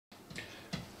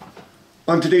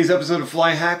On today's episode of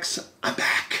Fly Hacks, I'm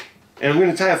back. And I'm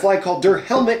going to tie a fly called Der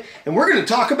Helmut, and we're going to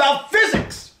talk about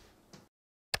physics!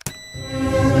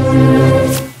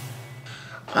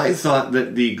 I thought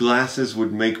that the glasses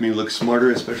would make me look smarter,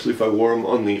 especially if I wore them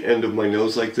on the end of my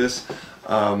nose like this.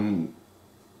 That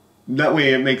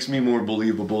way it makes me more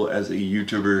believable as a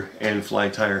YouTuber and fly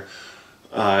tyer.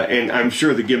 And I'm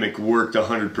sure the gimmick worked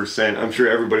 100%. I'm sure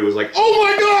everybody was like, oh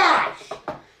my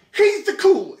gosh! He's the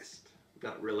coolest!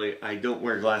 Not really. I don't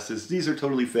wear glasses. These are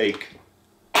totally fake.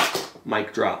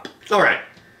 Mic drop. Alright,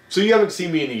 so you haven't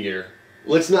seen me in a year.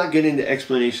 Let's not get into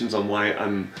explanations on why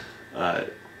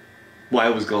I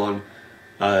was gone.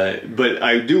 But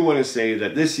I do want to say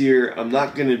that this year I'm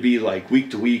not going to be like week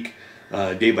to week,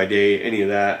 day by day, any of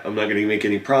that. I'm not going to make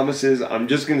any promises. I'm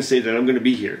just going to say that I'm going to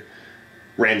be here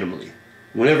randomly.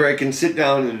 Whenever I can sit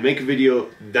down and make a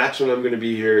video, that's when I'm going to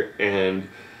be here, and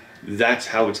that's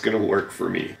how it's going to work for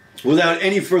me. Without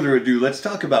any further ado, let's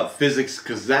talk about physics,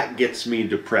 because that gets me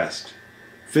depressed.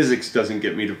 Physics doesn't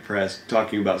get me depressed.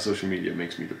 Talking about social media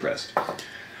makes me depressed.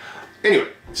 Anyway,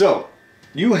 so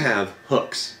you have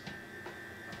hooks.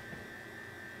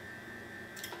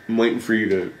 I'm waiting for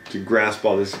you to grasp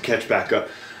all this and catch back up.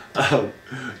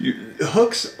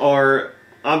 Hooks are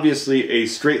obviously a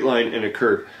straight line and a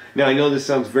curve. Now I know this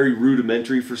sounds very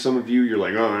rudimentary for some of you. You're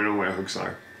like, oh, I know what hooks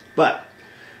are. But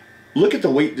look at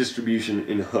the weight distribution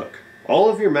in a hook. All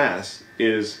of your mass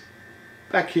is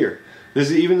back here.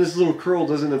 Even this little curl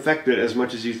doesn't affect it as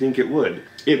much as you think it would.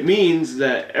 It means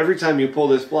that every time you pull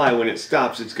this fly, when it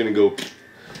stops, it's going to go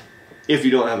if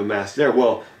you don't have a mass there.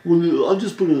 Well, I'll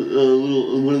just put a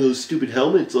little one of those stupid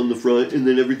helmets on the front and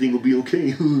then everything will be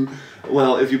okay.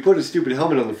 Well, if you put a stupid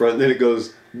helmet on the front, then it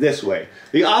goes this way.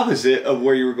 The opposite of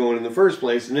where you were going in the first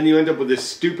place, and then you end up with this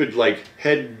stupid, like,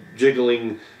 head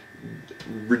jiggling,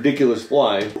 ridiculous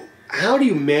fly. How do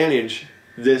you manage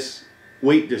this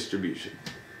weight distribution?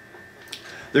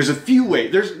 There's a few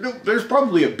ways. There's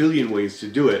probably a billion ways to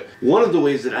do it. One of the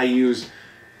ways that I use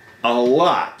a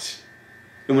lot,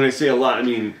 and when I say a lot, I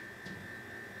mean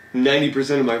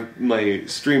 90% of my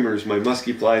streamers, my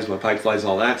musky flies, my pike flies,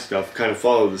 all that stuff kind of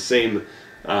follow the same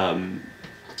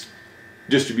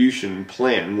distribution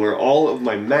plan, where all of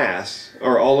my mass,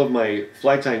 or all of my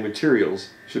fly tying materials,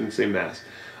 shouldn't say mass,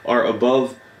 are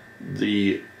above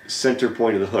the center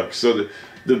point of the hook. So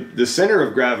the center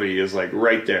of gravity is like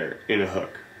right there in a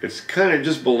hook. It's kind of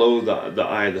just below the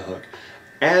eye of the hook.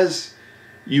 As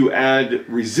you add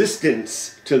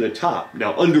resistance to the top,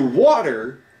 now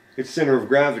underwater, its center of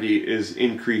gravity is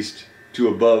increased to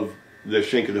above the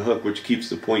shank of the hook, which keeps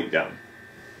the point down.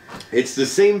 It's the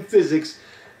same physics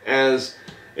as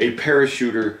a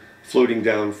parachuter floating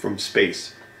down from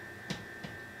space.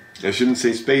 I shouldn't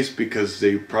say space because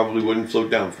they probably wouldn't float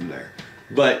down from there.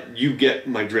 But you get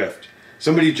my drift.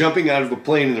 Somebody jumping out of a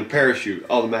plane in a parachute,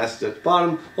 all the mass is at the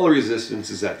bottom, all the resistance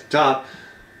is at the top.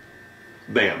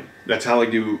 Bam. That's how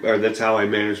that's how I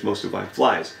manage most of my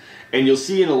flies. And you'll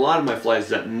see in a lot of my flies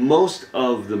that most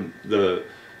of the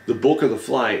bulk of the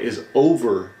fly is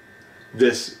over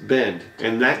this bend,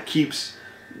 and that keeps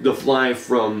the fly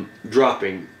from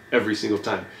dropping every single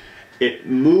time. It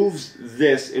moves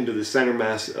this into the center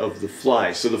mass of the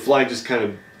fly, so the fly just kind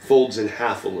of folds in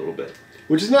half a little bit,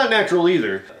 which is not natural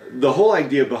either. The whole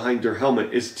idea behind Der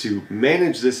Helmut is to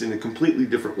manage this in a completely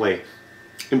different way.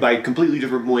 And by a completely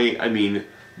different way, I mean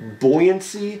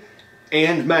buoyancy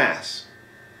and mass.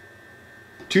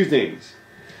 Two things.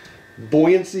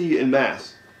 Buoyancy and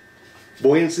mass.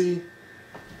 Buoyancy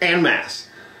and mass.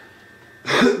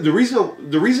 The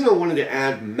reason I wanted to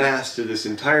add mass to this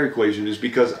entire equation is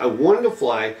because I wanted a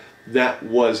fly that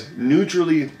was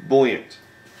neutrally buoyant.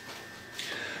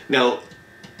 Now,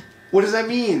 what does that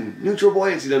mean? Neutral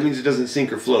buoyancy, that means it doesn't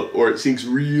sink or float, or it sinks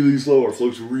really slow or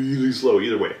floats really slow,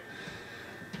 either way.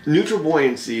 Neutral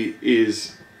buoyancy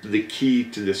is the key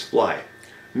to this fly.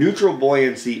 Neutral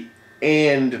buoyancy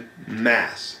and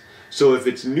mass. So if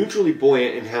it's neutrally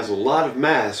buoyant and has a lot of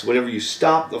mass, whenever you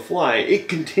stop the fly, it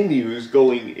continues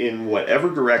going in whatever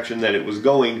direction that it was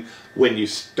going when you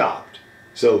stopped.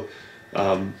 So,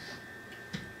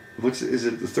 is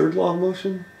it the third law of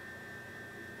motion?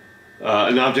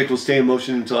 An object will stay in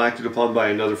motion until acted upon by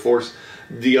another force.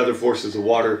 The other force is the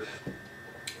water.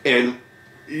 And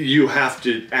you have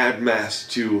to add mass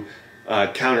to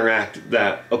counteract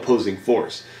that opposing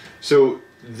force. So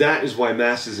that is why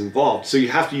mass is involved. So you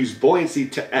have to use buoyancy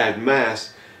to add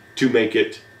mass to make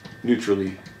it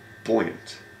neutrally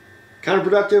buoyant.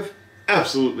 Counterproductive?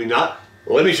 Absolutely not.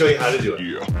 Let me show you how to do it.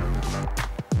 Yeah.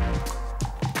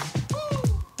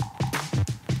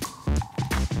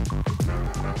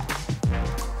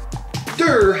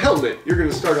 Der Helmut. You're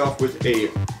going to start off with a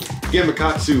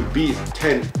Gamakatsu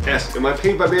B10S. Am I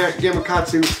paid by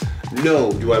Gamakatsu?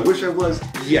 No. Do I wish I was?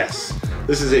 Yes.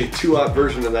 This is a 2/0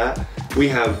 version of that. We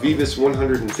have Vivus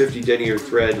 150 denier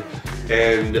thread,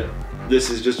 and this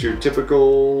is just your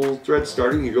typical thread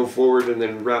starting. You go forward and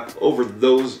then wrap over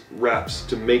those wraps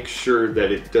to make sure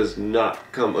that it does not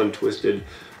come untwisted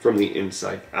from the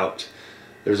inside out.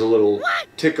 There's a little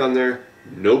tick on there,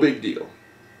 no big deal.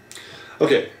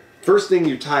 Okay, first thing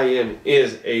you tie in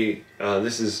is a,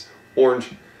 this is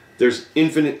orange. There's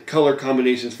infinite color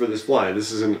combinations for this fly. This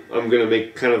is I'm gonna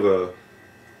make kind of a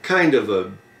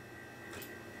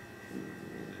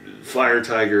fire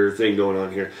tiger thing going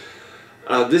on here.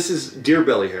 This is deer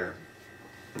belly hair.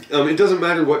 It doesn't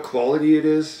matter what quality it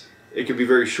is. It could be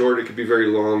very short, it could be very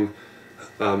long.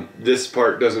 This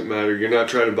part doesn't matter. You're not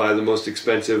trying to buy the most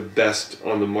expensive, best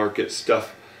on the market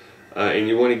stuff. And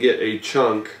you want to get a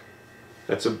chunk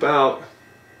that's about,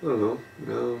 I don't know,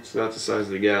 no, it's not the size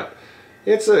of the gap.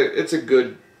 It's a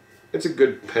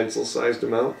good pencil sized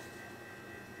amount.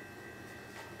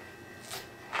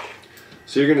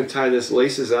 So you're going to tie this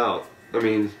laces out. I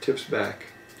mean, tips back.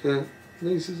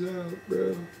 Laces out,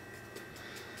 bro.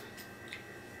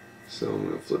 So I'm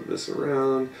going to flip this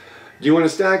around. Do you want to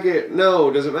stack it?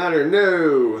 No. Does it matter?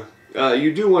 No.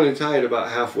 You do want to tie it about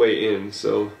halfway in,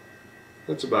 so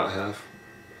that's about half.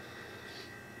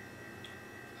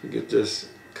 Get this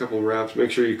couple wraps. Make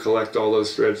sure you collect all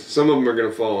those threads. Some of them are going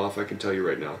to fall off, I can tell you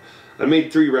right now. I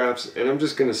made 3 wraps, and I'm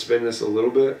just going to spin this a little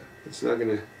bit. It's not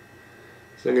going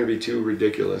to be too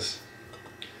ridiculous.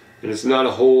 And it's not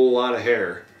a whole lot of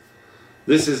hair.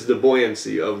 This is the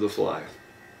buoyancy of the fly.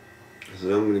 So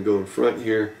I'm going to go in front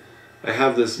here. I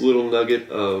have this little nugget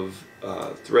of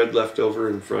thread left over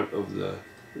in front of the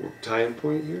tie-in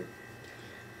point here.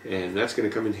 And that's going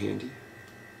to come in handy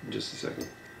in just a second.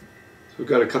 So we've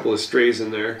got a couple of strays in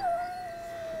there.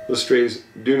 Those strays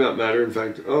do not matter. In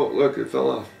fact, oh look, it fell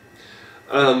off.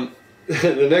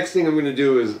 The next thing I'm going to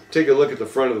do is take a look at the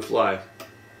front of the fly.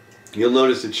 You'll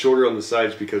notice it's shorter on the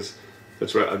sides because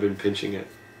that's where I've been pinching it.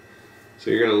 So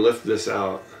you're going to lift this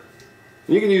out.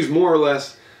 You can use more or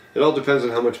less. It all depends on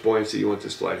how much buoyancy you want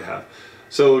this fly to have.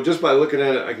 So just by looking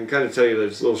at it, I can kind of tell you that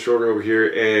it's a little shorter over here,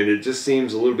 and it just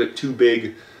seems a little bit too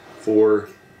big for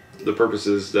the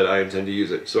purposes that I intend to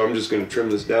use it. So I'm just going to trim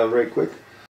this down right quick.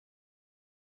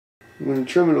 I'm going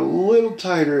to trim it a little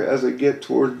tighter as I get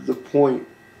toward the point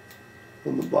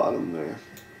on the bottom there.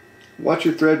 Watch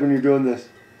your thread when you're doing this.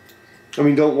 I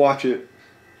mean, don't watch it.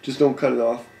 Just don't cut it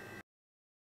off.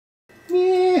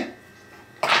 Yeah.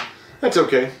 That's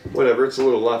okay. Whatever. It's a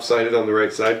little lopsided on the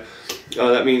right side.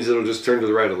 That means it'll just turn to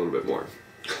the right a little bit more.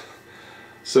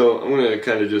 So I'm going to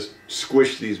kind of just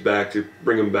squish these back to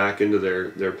bring them back into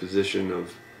their position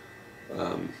of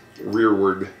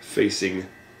rearward facing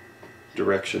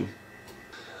direction.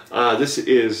 This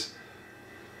is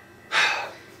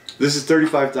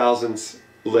 35 thousandths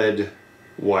lead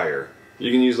wire.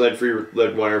 You can use lead-free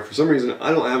lead wire. For some reason, I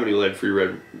don't have any lead-free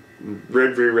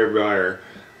red wire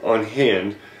on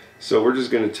hand, so we're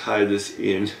just going to tie this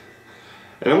in.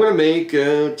 And I'm going to make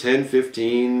 10,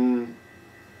 15,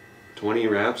 20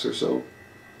 wraps or so.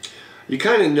 You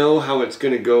kind of know how it's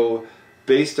going to go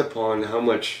based upon how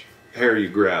much hair you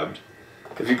grabbed.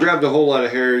 If you grabbed a whole lot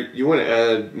of hair, you want to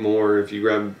add more. If you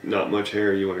grab not much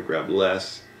hair, you want to grab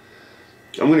less.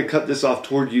 I'm going to cut this off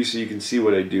toward you so you can see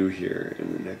what I do here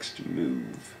in the next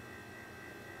move.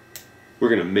 We're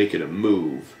going to make it a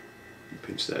move.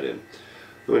 Pinch that in.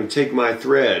 I'm going to take my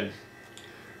thread.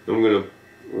 I'm going to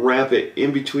wrap it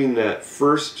in between that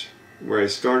first where I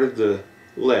started the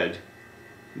lead.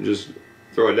 And just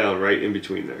throw it down right in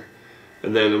between there.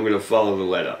 And then I'm going to follow the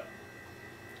lead up.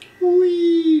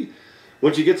 Whee!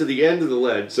 Once you get to the end of the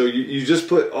lead, so you just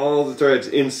put all the threads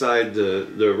inside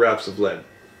the wraps of lead.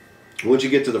 Once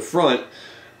you get to the front,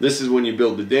 this is when you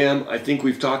build the dam. I think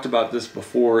we've talked about this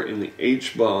before in the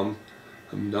H-bomb.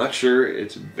 I'm not sure.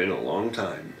 It's been a long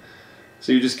time.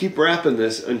 So you just keep wrapping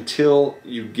this until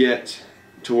you get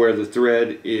to where the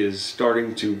thread is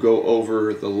starting to go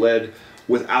over the lead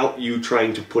without you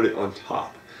trying to put it on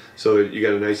top. So you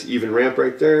got a nice even ramp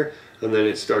right there, and then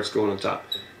it starts going on top.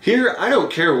 Here, I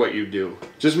don't care what you do.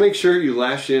 Just make sure you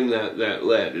lash in that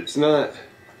lead. It's not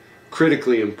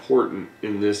critically important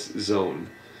in this zone.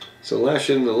 So lash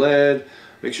in the lead,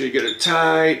 make sure you get it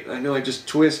tight. I know I just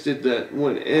twisted that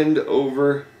one end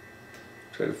over.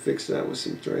 Try to fix that with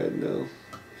some thread now.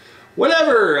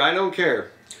 Whatever, I don't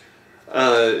care.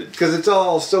 Because it's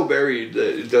all so buried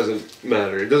that it doesn't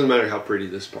matter. It doesn't matter how pretty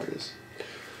this part is.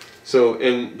 So,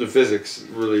 and the physics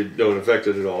really don't affect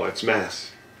it at all. It's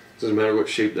mass. It doesn't matter what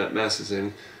shape that mass is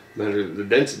in. The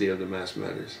density of the mass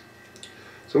matters.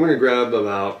 So I'm going to grab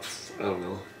about I don't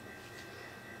know.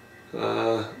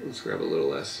 Let's grab a little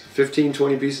less. 15,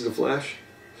 20 pieces of flash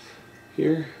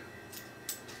here.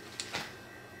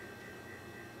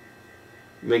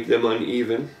 Make them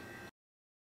uneven.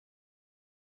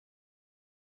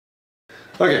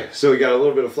 Okay, so we got a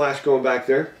little bit of flash going back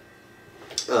there.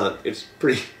 It's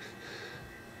pretty...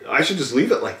 I should just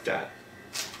leave it like that.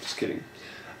 Just kidding.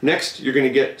 Next, you're going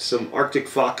to get some Arctic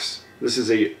Fox. This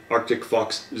is a Arctic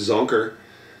Fox zonker.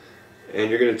 And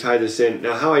you're going to tie this in.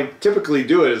 Now, how I typically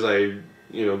do it is I,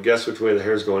 guess which way the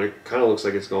hair's going. It kind of looks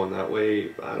like it's going that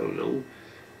way. I don't know.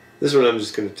 This one I'm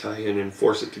just going to tie in and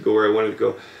force it to go where I want it to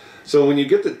go. So when you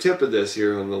get the tip of this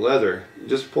here on the leather,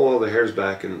 just pull all the hairs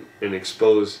back and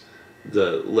expose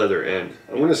the leather end.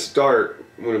 I'm going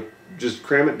to just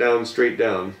cram it down, straight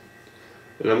down.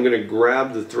 And I'm going to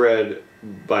grab the thread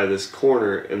by this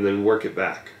corner and then work it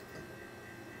back.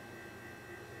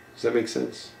 Does that make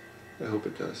sense? I hope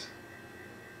it does.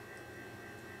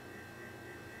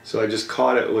 So I just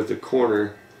caught it with the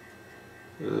corner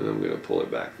and I'm going to pull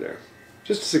it back there.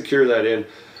 Just to secure that in.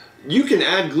 You can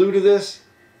add glue to this.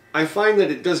 I find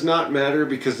that it does not matter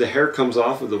because the hair comes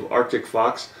off of the Arctic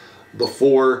Fox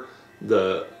before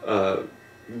the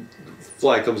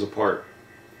fly comes apart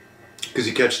because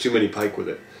you catch too many pike with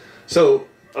it. So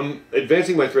I'm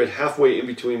advancing my thread halfway in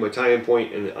between my tie-in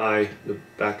point and the eye, the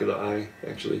back of the eye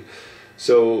actually.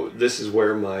 So this is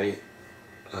where my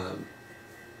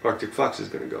Arctic Fox is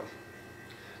going to go.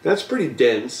 That's pretty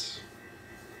dense.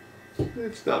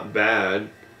 It's not bad.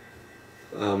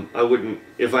 I wouldn't,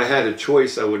 if I had a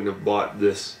choice, I wouldn't have bought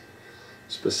this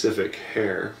specific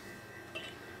hair.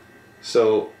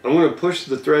 So I'm going to push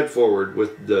the thread forward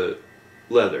with the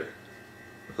leather.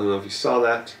 I don't know if you saw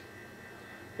that.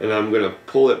 And I'm going to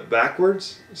pull it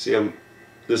backwards. See,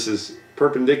 this is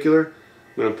perpendicular.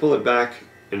 I'm going to pull it back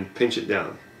and pinch it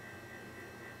down.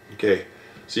 Okay,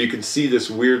 so you can see this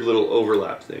weird little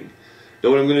overlap thing.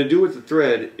 Now what I'm going to do with the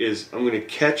thread is I'm going to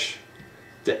catch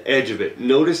the edge of it.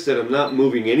 Notice that I'm not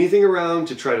moving anything around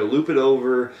to try to loop it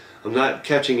over. I'm not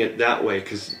catching it that way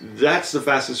because that's the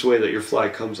fastest way that your fly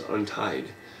comes untied.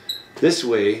 This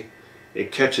way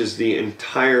it catches the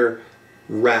entire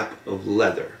wrap of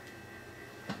leather.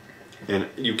 And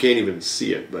you can't even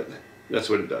see it, but that's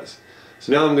what it does.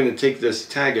 So now I'm going to take this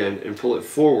tag end and pull it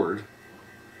forward.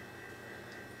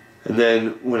 And then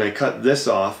when I cut this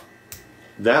off,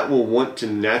 that will want to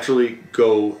naturally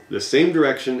go the same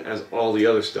direction as all the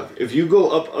other stuff. If you go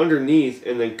up underneath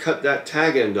and then cut that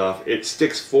tag end off, it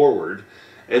sticks forward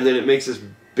and then it makes this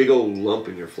big old lump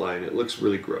in your fly and it looks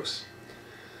really gross.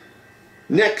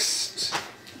 Next,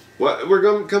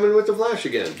 we're coming with the flash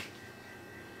again.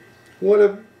 What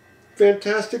a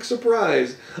fantastic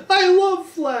surprise. I love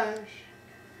flash.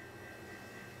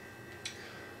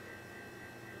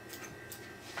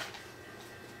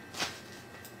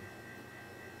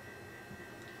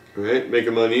 Alright, make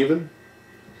them uneven.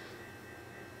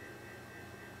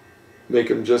 Make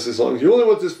them just as long. You only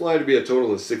want this fly to be a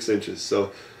total of 6 inches.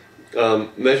 So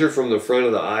measure from the front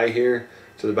of the eye here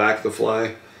to the back of the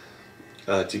fly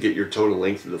to get your total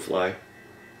length of the fly.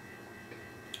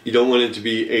 You don't want it to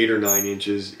be 8 or 9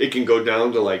 inches. It can go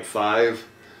down to like 5,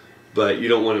 but you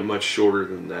don't want it much shorter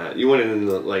than that. You want it in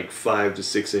the like 5 to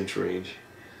 6 inch range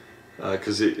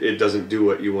because it doesn't do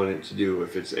what you want it to do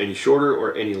if it's any shorter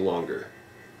or any longer.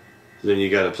 Then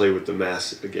you got to play with the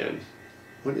mass again.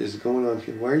 What is going on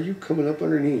here? Why are you coming up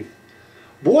underneath?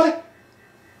 Boy! I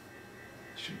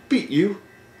should beat you.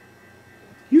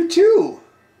 You too!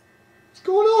 What's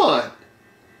going on?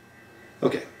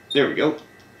 Okay, there we go.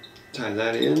 Tie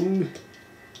that in.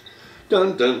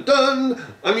 Dun dun dun!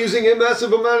 I'm using a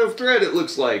massive amount of thread it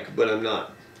looks like, but I'm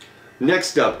not.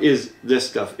 Next up is this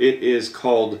stuff. It is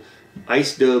called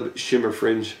Ice Dub Shimmer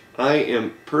Fringe. I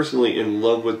am personally in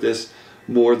love with this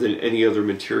more than any other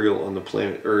material on the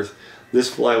planet Earth.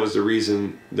 This fly was the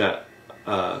reason that,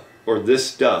 or this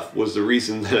stuff was the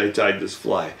reason that I tied this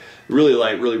fly. Really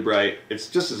light, really bright. It's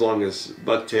just as long as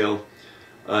bucktail,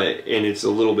 and it's a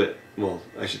little bit, well,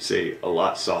 I should say a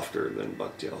lot softer than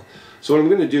bucktail. So what I'm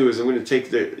going to do is I'm going to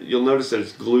take you'll notice that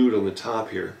it's glued on the top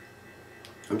here.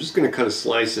 I'm just going to cut a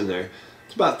slice in there.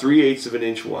 It's about 3/8 of an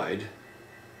inch wide.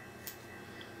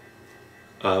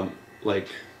 Like,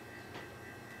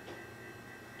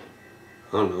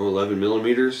 I don't know, 11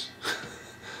 millimeters.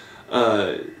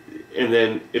 And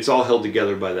then it's all held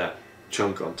together by that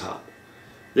chunk on top.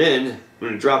 Then I'm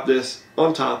going to drop this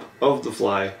on top of the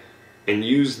fly and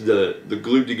use the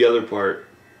glued together part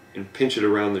and pinch it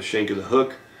around the shank of the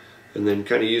hook, and then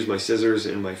kind of use my scissors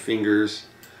and my fingers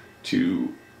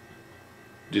to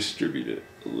distribute it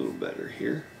a little better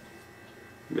here.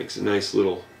 Makes a nice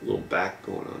little back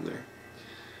going on there.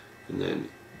 And then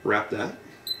wrap that.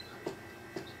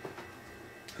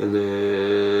 And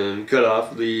then cut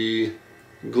off the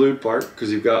glued part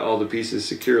because you've got all the pieces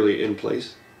securely in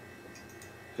place.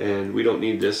 And we don't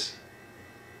need this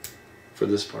for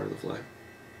this part of the flag.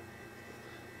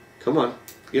 Come on,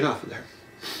 get off of there.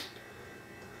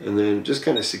 And then just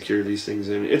kind of secure these things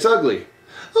in. It's ugly.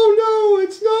 Oh no,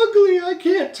 it's ugly. I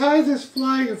can't tie this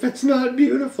flag if it's not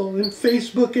beautiful and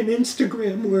Facebook and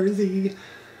Instagram worthy.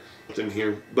 In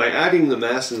here, by adding the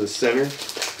mass in the center,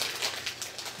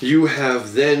 you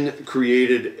have then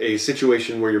created a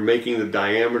situation where you're making the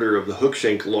diameter of the hook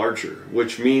shank larger,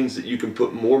 which means that you can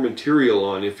put more material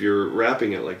on if you're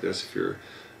wrapping it like this. If you're,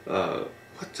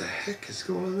 what the heck is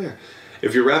going on there?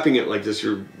 If you're wrapping it like this,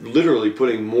 you're literally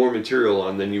putting more material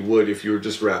on than you would if you were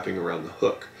just wrapping around the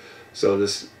hook. So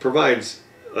this provides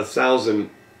 1,000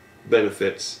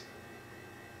 benefits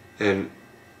and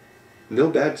no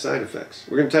bad side effects.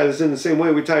 We're going to tie this in the same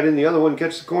way we tied in the other one.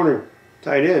 Catch the corner,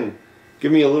 tie it in.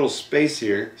 Give me a little space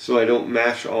here so I don't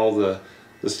mash all the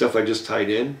stuff I just tied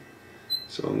in.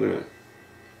 So I'm going to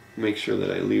make sure that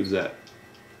I leave that.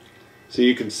 So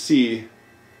you can see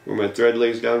where my thread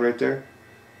lays down right there.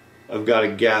 I've got a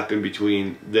gap in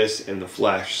between this and the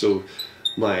flash so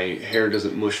my hair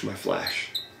doesn't mush my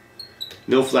flash.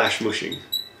 No flash mushing.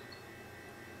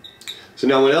 So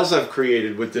now what else I've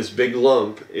created with this big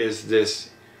lump is this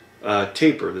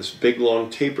taper, this big long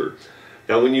taper.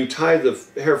 Now when you tie the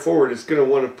hair forward, it's going to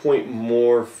want to point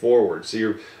more forward.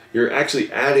 So you're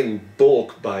actually adding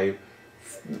bulk by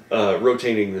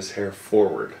rotating this hair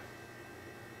forward.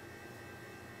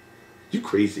 You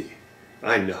crazy.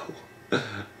 I know.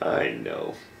 I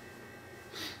know.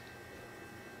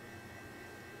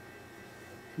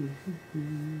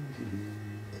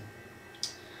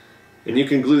 And you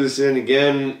can glue this in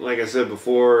again. Like I said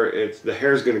before, the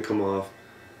hair's going to come off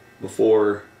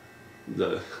before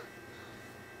the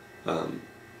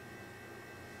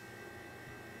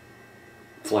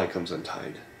fly comes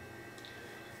untied.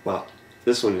 Wow,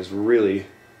 this one is really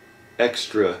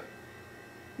extra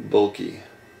bulky.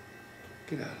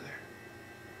 Get out of there.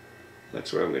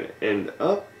 That's where I'm going to end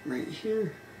up, right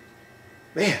here.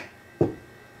 Man.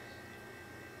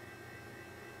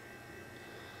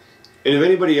 And if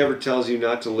anybody ever tells you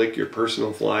not to lick your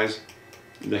personal flies,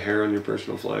 the hair on your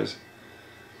personal flies,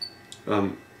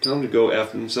 tell them to go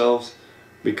F themselves,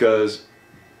 because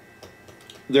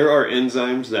there are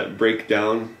enzymes that break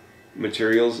down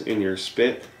materials in your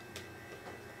spit,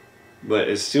 but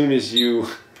as soon as you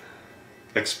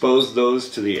expose those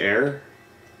to the air,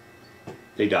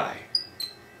 they die.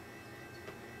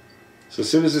 So as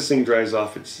soon as this thing dries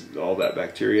off, it's all that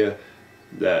bacteria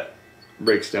that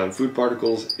breaks down food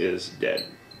particles is dead.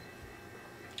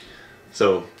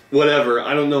 So whatever,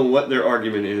 I don't know what their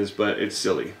argument is, but it's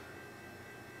silly.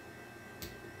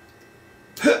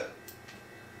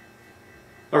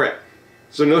 Alright,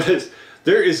 so notice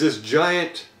there is this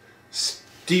giant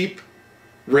steep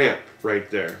ramp right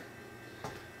there.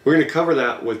 We're going to cover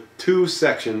that with 2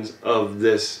 sections of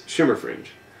this shimmer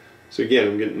fringe. So again,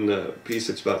 I'm getting a piece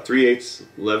that's about 3/8,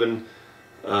 11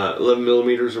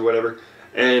 millimeters or whatever.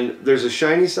 And there's a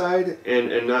shiny side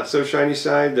and not so shiny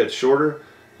side that's shorter.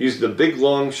 Use the big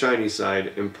long shiny side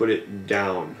and put it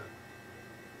down.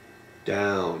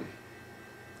 Down.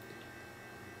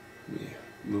 Let me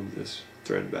move this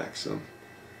thread back some.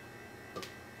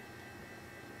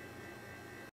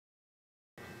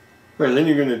 Alright, then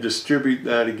you're going to distribute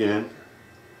that again.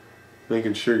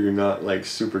 Making sure you're not like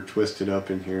super twisted up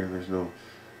in here. There's no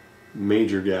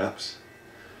major gaps.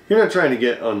 You're not trying to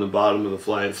get on the bottom of the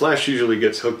fly. The flash usually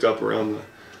gets hooked up around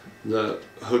the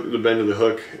hook, the bend of the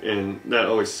hook, and that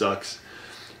always sucks.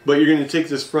 But you're going to take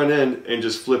this front end and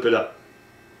just flip it up.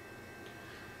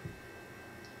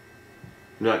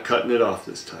 You're not cutting it off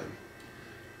this time.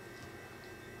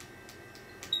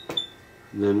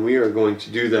 And then we are going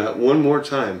to do that one more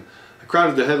time. I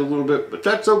crowded the head a little bit, but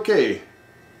that's okay.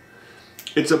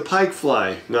 It's a pike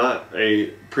fly, not a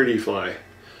pretty fly.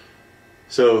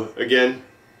 So again,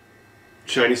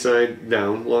 shiny side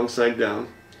down, long side down.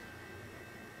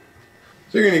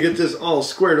 So you're going to get this all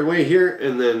squared away here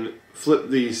and then flip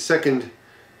the second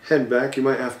head back. You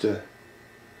might have to,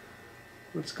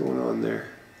 what's going on there?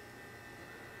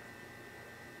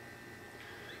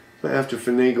 Might have to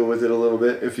finagle with it a little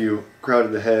bit if you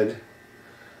crowded the head.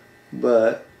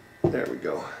 But there we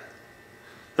go.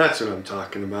 That's what I'm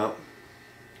talking about.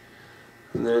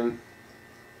 And then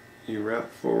you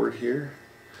wrap forward here.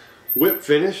 Whip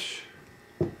finish.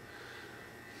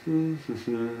 Gotta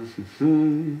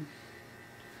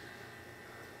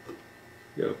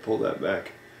pull that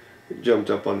back. It jumped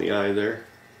up on the eye there.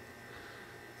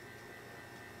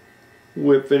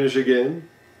 Whip finish again.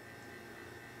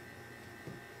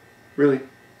 Really?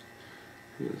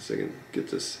 Hang on a second, get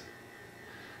this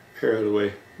hair out of the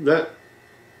way. That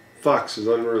fox is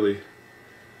unruly.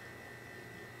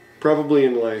 Probably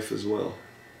in life as well.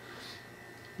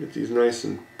 Get these nice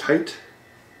and tight.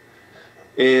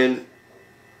 And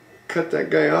cut that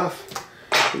guy off.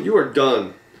 And you are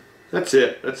done. That's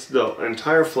it. That's the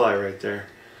entire fly right there.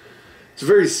 It's a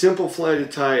very simple fly to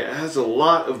tie. It has a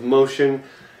lot of motion.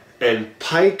 And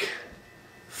pike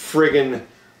friggin'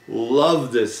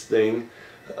 love this thing.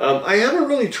 I haven't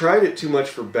really tried it too much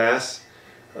for bass.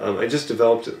 I just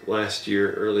developed it last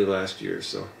year, early last year.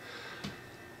 So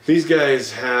these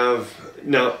guys have,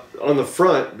 now on the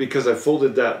front, because I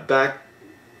folded that back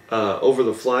over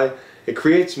the fly, it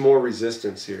creates more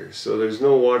resistance here. So there's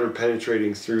no water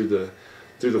penetrating through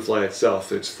the fly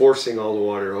itself. It's forcing all the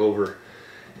water over.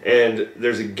 And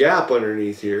there's a gap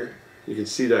underneath here. You can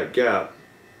see that gap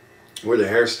where the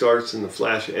hair starts and the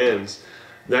flash ends.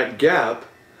 That gap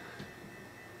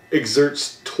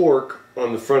exerts torque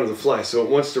on the front of the fly, so it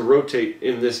wants to rotate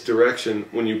in this direction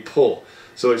when you pull.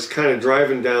 So it's kind of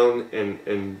driving down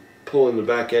and pulling the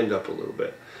back end up a little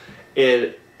bit.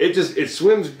 And it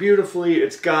swims beautifully.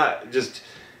 It's got just,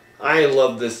 I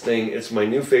love this thing. It's my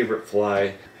new favorite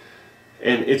fly.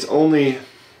 And it's only,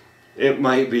 it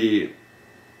might be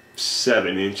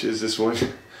 7 inches, this one.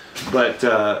 But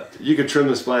you can trim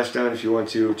the splash down if you want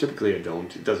to. Typically I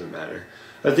don't, it doesn't matter.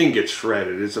 That thing gets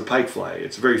shredded. It's a pike fly.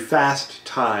 It's a very fast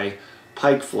tie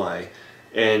pike fly,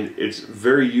 and it's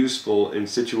very useful in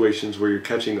situations where you're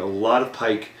catching a lot of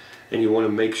pike and you want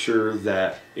to make sure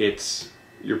that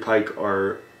your pike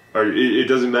are it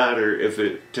doesn't matter if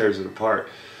it tears it apart.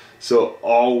 So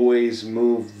always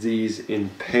move these in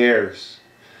pairs.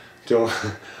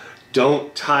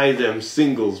 Don't tie them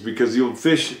singles, because you'll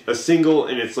fish a single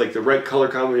and it's like the right color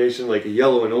combination, like a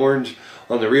yellow and orange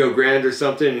on the Rio Grande or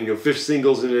something, and you'll fish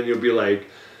singles and then you'll be like,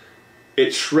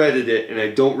 it shredded it and I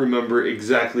don't remember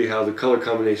exactly how the color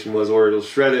combination was, or it'll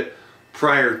shred it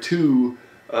prior to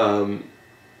the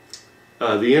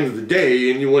end of the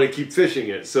day and you want to keep fishing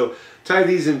it. So tie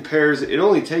these in pairs. It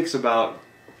only takes about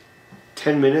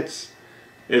 10 minutes.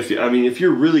 If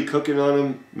you're really cooking on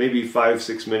them, maybe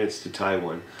 5-6 minutes to tie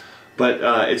one.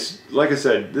 But it's, like I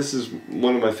said, this is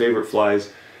one of my favorite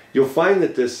flies. You'll find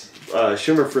that this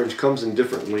shimmer fringe comes in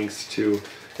different lengths too,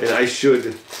 and I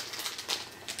should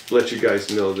let you guys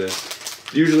know this.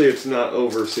 Usually it's not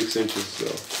over 6 inches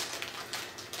though.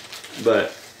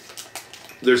 But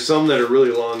there's some that are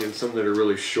really long and some that are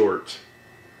really short.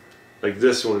 Like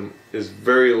this one is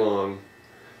very long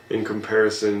in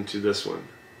comparison to this one.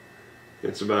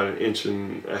 It's about 1.5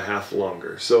 inches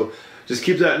longer. So just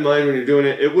keep that in mind when you're doing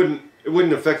it. It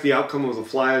wouldn't affect the outcome of the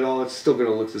fly at all. It's still going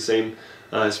to look the same,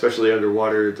 especially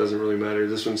underwater. It doesn't really matter.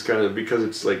 This one's kind of, because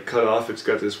it's like cut off, it's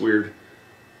got this weird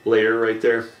layer right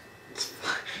there. It's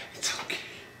okay.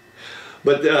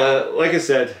 But like I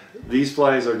said, these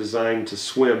flies are designed to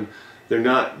swim. They're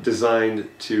not designed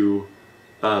to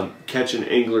catch an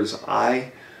angler's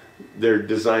eye. They're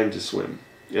designed to swim.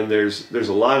 And there's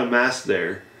a lot of mass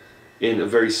there in a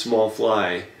very small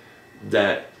fly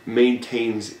that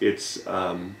maintains its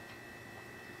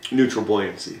neutral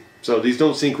buoyancy. So these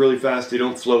don't sink really fast, they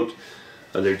don't float,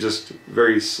 they're just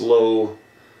very slow.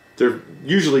 They're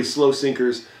usually slow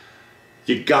sinkers.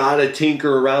 You gotta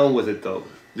tinker around with it though.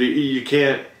 You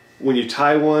can't, when you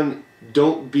tie one,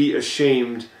 don't be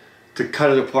ashamed to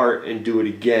cut it apart and do it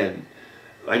again.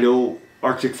 I know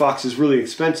Arctic fox is really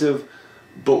expensive,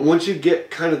 but once you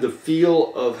get kind of the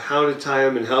feel of how to tie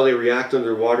them and how they react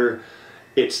underwater,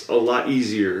 it's a lot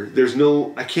easier.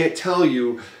 I can't tell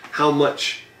you how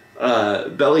much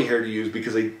belly hair to use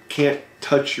because I can't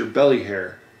touch your belly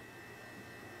hair.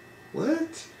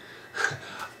 What?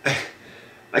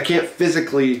 I can't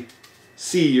physically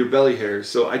see your belly hair,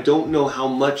 so I don't know how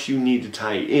much you need to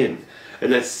tie in.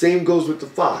 And that same goes with the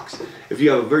fox. If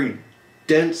you have a very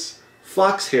dense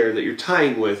fox hair that you're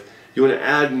tying with, you want to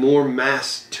add more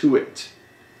mass to it.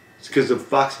 It's because the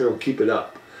fox hair will keep it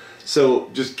up. So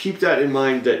just keep that in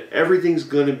mind, that everything's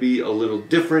going to be a little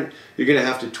different. You're going to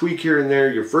have to tweak here and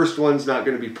there. Your first one's not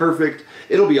going to be perfect.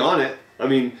 It'll be on it. I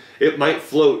mean, it might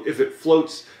float. If it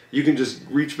floats, you can just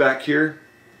reach back here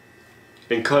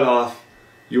and cut off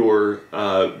your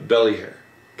belly hair.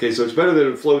 Okay, so it's better that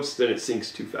it floats than it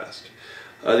sinks too fast.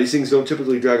 These things don't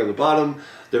typically drag on the bottom.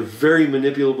 They're very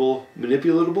malleable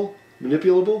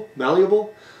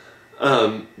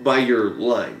by your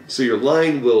line. So your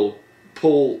line will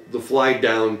pull the fly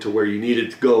down to where you need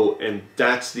it to go, and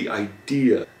that's the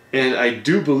idea. And I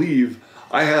do believe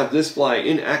I have this fly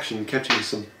in action catching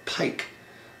some pike.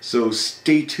 So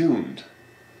stay tuned.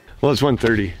 Well, it's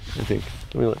 1:30, I think.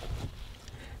 Let me look.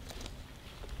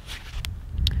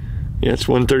 Yeah, it's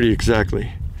 1:30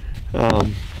 exactly.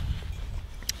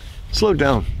 Slowed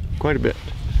down quite a bit.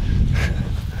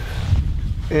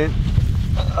 And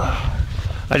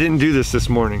I didn't do this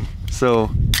morning, so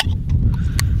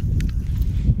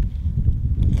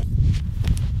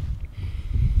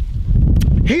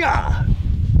yeah,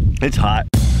 it's hot.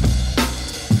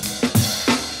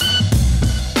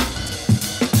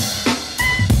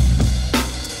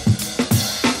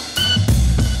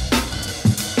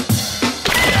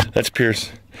 That's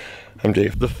Pierce. I'm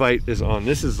Dave. The fight is on.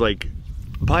 This is like,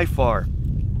 by far,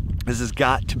 this has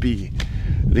got to be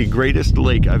the greatest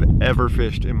lake I've ever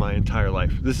fished in my entire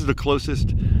life. This is the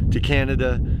closest to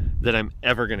Canada that I'm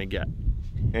ever gonna get.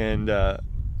 And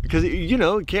because you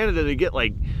know, in Canada they get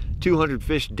like 200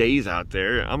 fish days out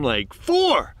there. I'm like,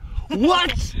 4!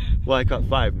 What? Well, I caught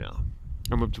 5 now.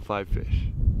 I'm up to 5 fish.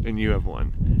 And you have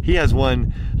 1. He has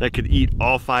 1 that could eat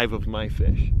all 5 of my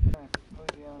fish.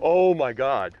 Oh my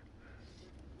God.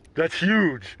 That's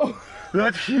huge.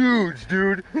 That's huge,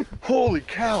 dude. Holy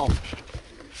cow.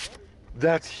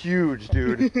 That's huge,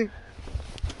 dude.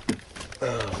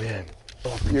 Oh man.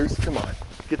 Oh, Pierce, come on.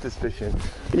 Get this fish in.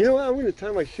 You know what? I'm gonna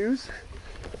tie my shoes.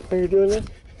 Are you doing that?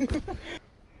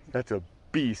 That's a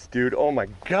beast, dude. Oh my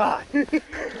God.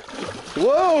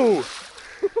 Whoa.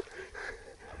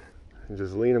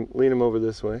 Just lean him over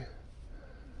this way.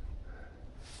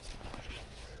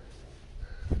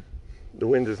 The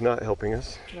wind is not helping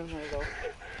us. No, not at all.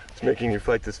 It's making you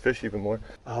fight this fish even more.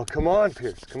 Oh, come on,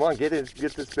 Pierce. Come on, get this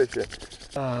fish in.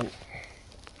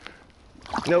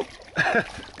 Nope.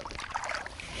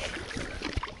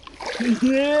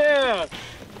 Yeah!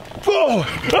 Oh!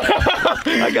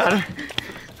 I got her.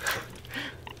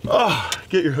 Oh,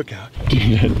 get your hook out.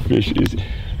 Dude, that fish is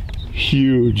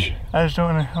huge. I just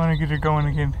don't want to get her going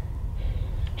again.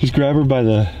 Just grab her by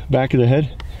the back of the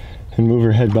head and move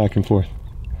her head back and forth.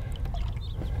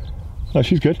 Oh,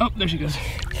 she's good. Oh, there she goes.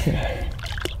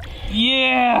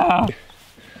 Yeah!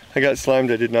 I got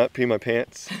slimed. I did not pee my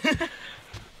pants.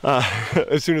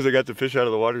 As soon as I got the fish out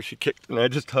of the water, she kicked and I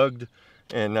just hugged,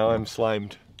 and now I'm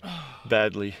slimed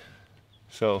badly.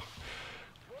 So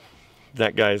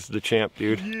that guy's the champ,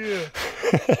 dude.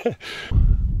 Yeah.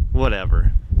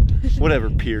 Whatever. Whatever,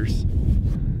 Pierce.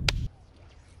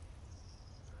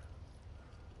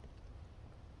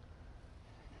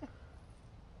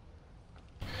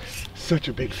 Such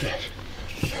a big fish.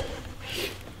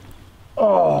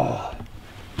 Oh.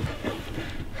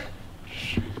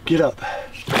 Get up.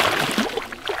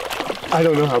 I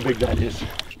don't know how big that is.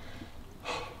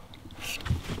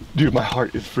 Dude, my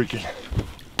heart is freaking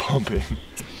pumping.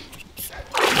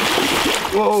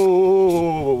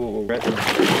 Whoa.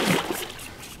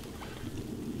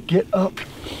 Get up.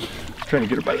 I'm trying to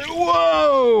get her by the,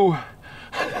 whoa.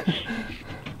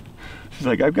 She's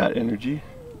like, I've got energy.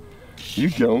 You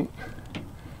don't.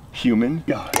 Human.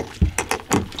 God.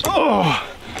 Oh,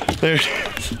 there it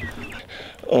is.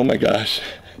 Oh my gosh.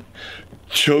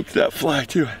 Choked that fly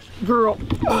too. Girl.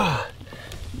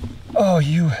 Oh,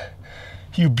 you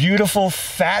beautiful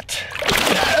fat.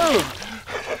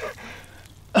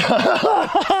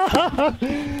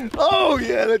 Oh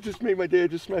yeah, that just made my day. I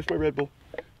just smashed my Red Bull.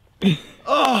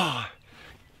 Oh,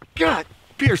 God,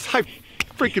 Pierce, high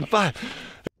freaking five.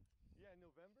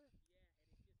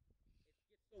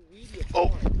 Oh,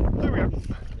 there we are.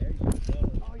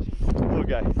 Little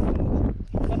guy.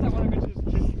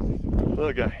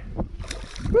 Little guy.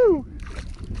 Woo!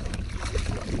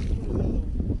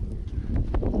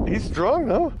 He's strong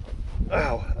though.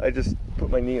 Ow, I just put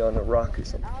my knee on a rock or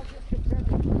something.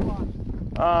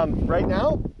 Right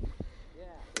now?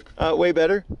 Yeah. Way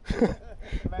better. You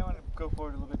might want to go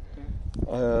forward a little bit too.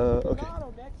 Okay.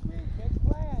 Next week, next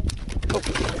plan. Oh.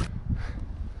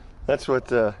 That's what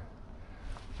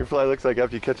your fly looks like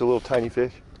after you catch a little tiny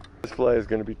fish. This fly is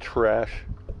going to be trash.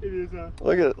 It is.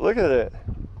 Look at it.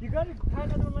 You got to tie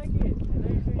another one like it.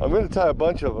 I'm going to tie a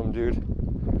bunch of them, dude.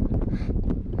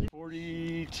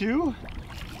 42?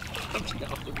 I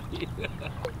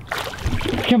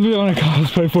can't believe I want to call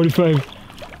this by 45.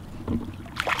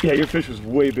 Yeah, your fish was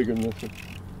way bigger than this one.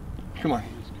 Come on.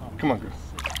 Come on, girl.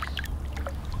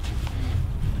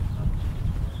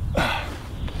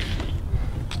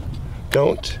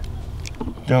 Don't.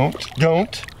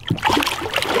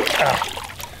 Ah.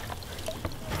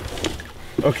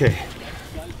 Okay.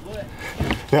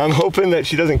 Now I'm hoping that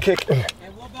she doesn't kick. And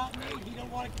what about me? You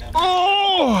don't want to come.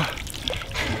 Oh!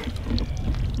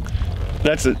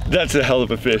 That's a hell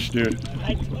of a fish, dude.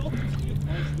 I told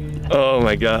you. Oh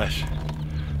my gosh.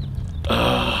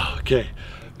 Oh, okay.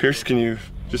 Pierce, can you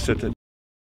just set that?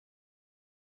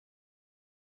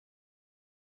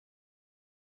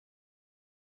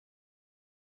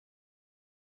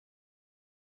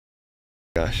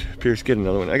 gosh, Pierce, get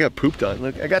another one. I got pooped on.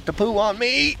 Look, I got the poo on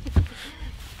me.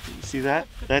 See that?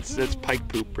 That's pike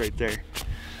poop right there.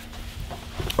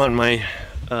 On my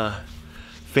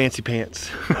fancy pants.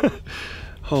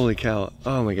 Holy cow.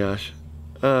 Oh my gosh.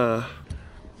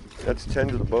 That's 10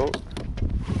 to the boat.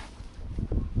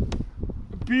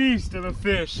 Beast of a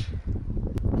fish.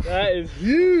 That is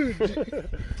huge.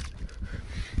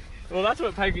 Well, that's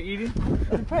what pike are eating.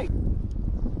 Pike.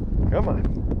 Come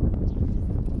on.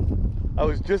 I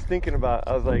was just thinking about,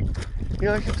 I was like, you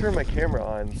know, I should turn my camera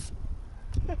on.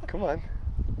 Come on.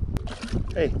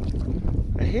 Hey,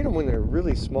 I hate them when they're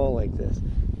really small like this.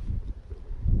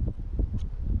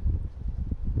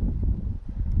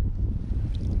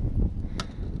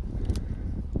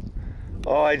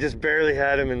 Oh, I just barely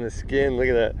had him in the skin. Look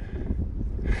at that.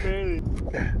 Barely.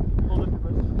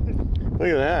 Look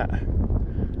at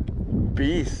that.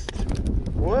 Beast.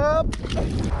 Whoop.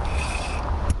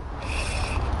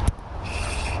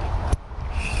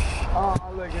 Oh,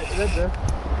 look at that.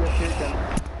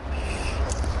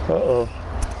 Uh-oh.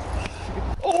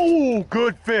 Oh,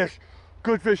 good fish.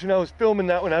 Good fish. And I was filming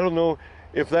that one. I don't know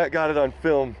if that got it on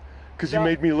film because you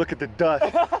made me look at the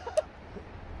dust.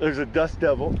 There's a dust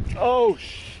devil. Oh,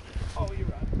 Oh, you're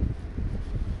right.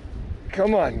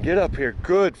 come on, get up here.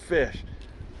 Good fish.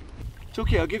 It's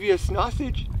okay, I'll give you a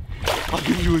sausage. I'll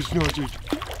give you a sausage.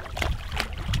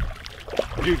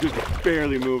 Dude, just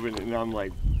barely moving, and I'm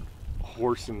like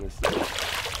horsing this thing.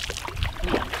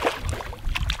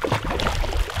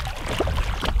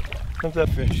 How's that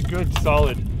fish? Good,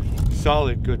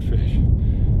 solid, good fish.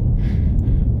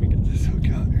 Let me get this hook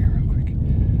out here real quick.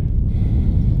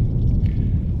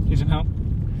 Need some help?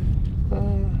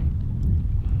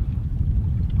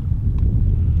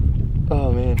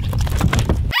 Oh man.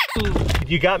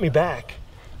 You got me back.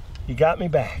 You got me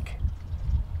back.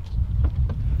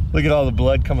 Look at all the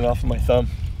blood coming off of my thumb.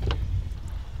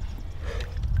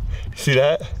 See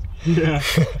that? Yeah.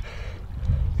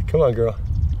 Come on, girl.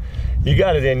 You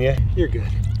got it in you. You're good.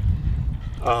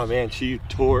 Oh man, she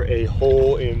tore a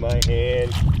hole in my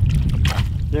hand.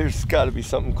 There's got to be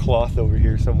something cloth over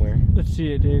here somewhere. Let's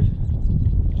see it, Dave.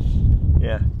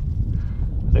 Yeah.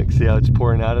 Look, see how it's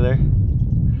pouring out of there?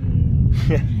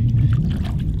 Yeah.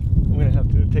 I'm gonna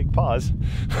have to take pause.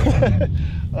 I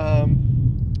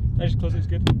just close it's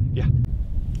good? Yeah.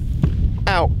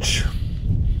 Ouch.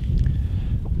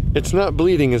 It's not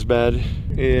bleeding as bad.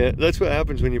 Yeah, that's what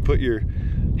happens when you put your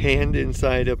hand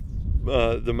inside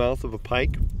the mouth of a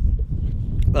pike.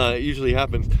 It usually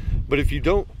happens. But if you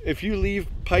leave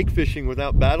pike fishing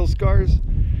without battle scars,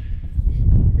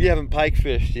 you haven't pike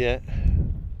fished yet.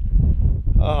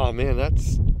 Oh man,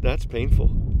 that's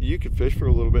painful. You could fish for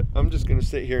a little bit. I'm just gonna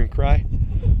sit here and cry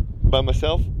by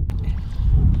myself.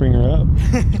 Bring her up.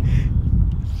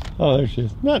 Oh, there she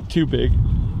is. Not too big.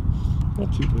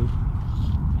 Not too big.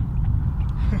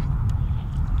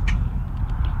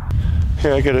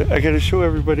 Here, I gotta show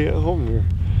everybody at home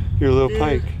your little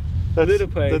pike. That's, little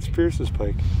pike. That's Pierce's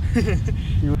pike.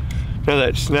 Now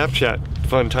that Snapchat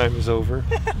fun time is over.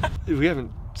 We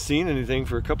haven't seen anything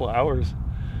for a couple hours.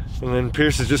 And then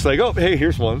Pierce is just like, oh, hey,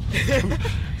 here's one.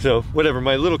 So whatever,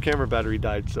 my little camera battery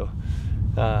died, so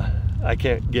I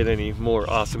can't get any more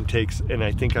awesome takes, and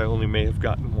I think I only may have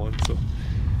gotten one. So,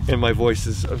 and my voice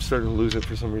is, I'm starting to lose it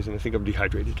for some reason. I think I'm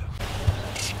dehydrated.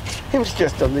 It was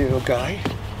just a little guy.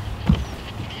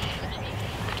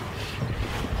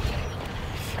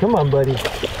 Come on, buddy.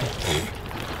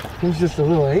 He's just a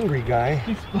little angry guy.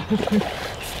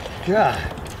 God.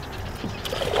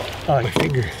 Oh, my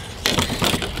finger.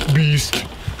 Beast.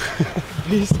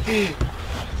 Beast.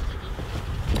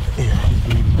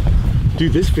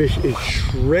 Dude, this fish is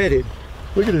shredded.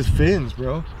 Look at his fins,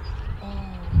 bro.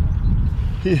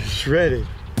 He is shredded.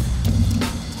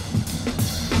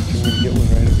 I'm gonna get one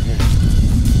right over here.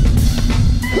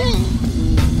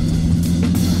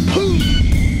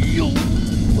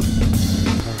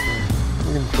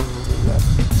 We're gonna put over that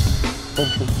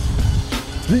entrance.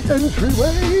 The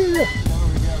entryway.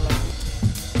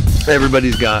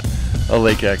 Everybody's got a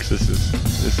Lake X. This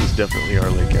is definitely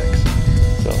our Lake X.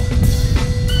 So,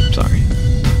 sorry.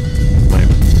 My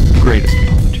greatest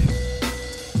apology.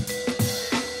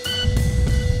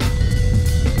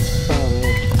 Oh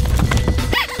man.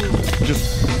 Just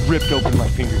ripped open my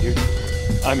finger, dude.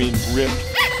 I mean, ripped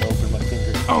open my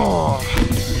finger. Oh,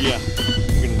 yeah.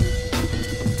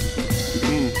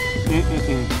 I'm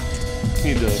gonna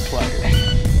need the pliers.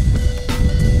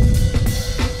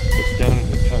 It's down in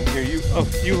the tongue. Here, you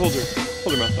hold her.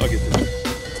 Hold her mouth. I'll get this.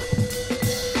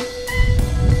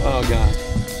 Oh God.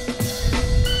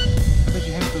 But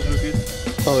your hand feels real good.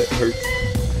 Oh, it hurts.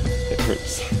 It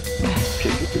hurts.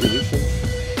 Can't get through this thing.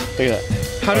 Look at that.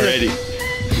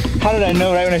 How did I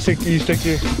know right when I stick you stick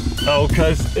to? Oh,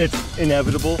 cause it's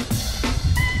inevitable.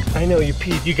 I know you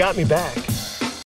peed. You got me back.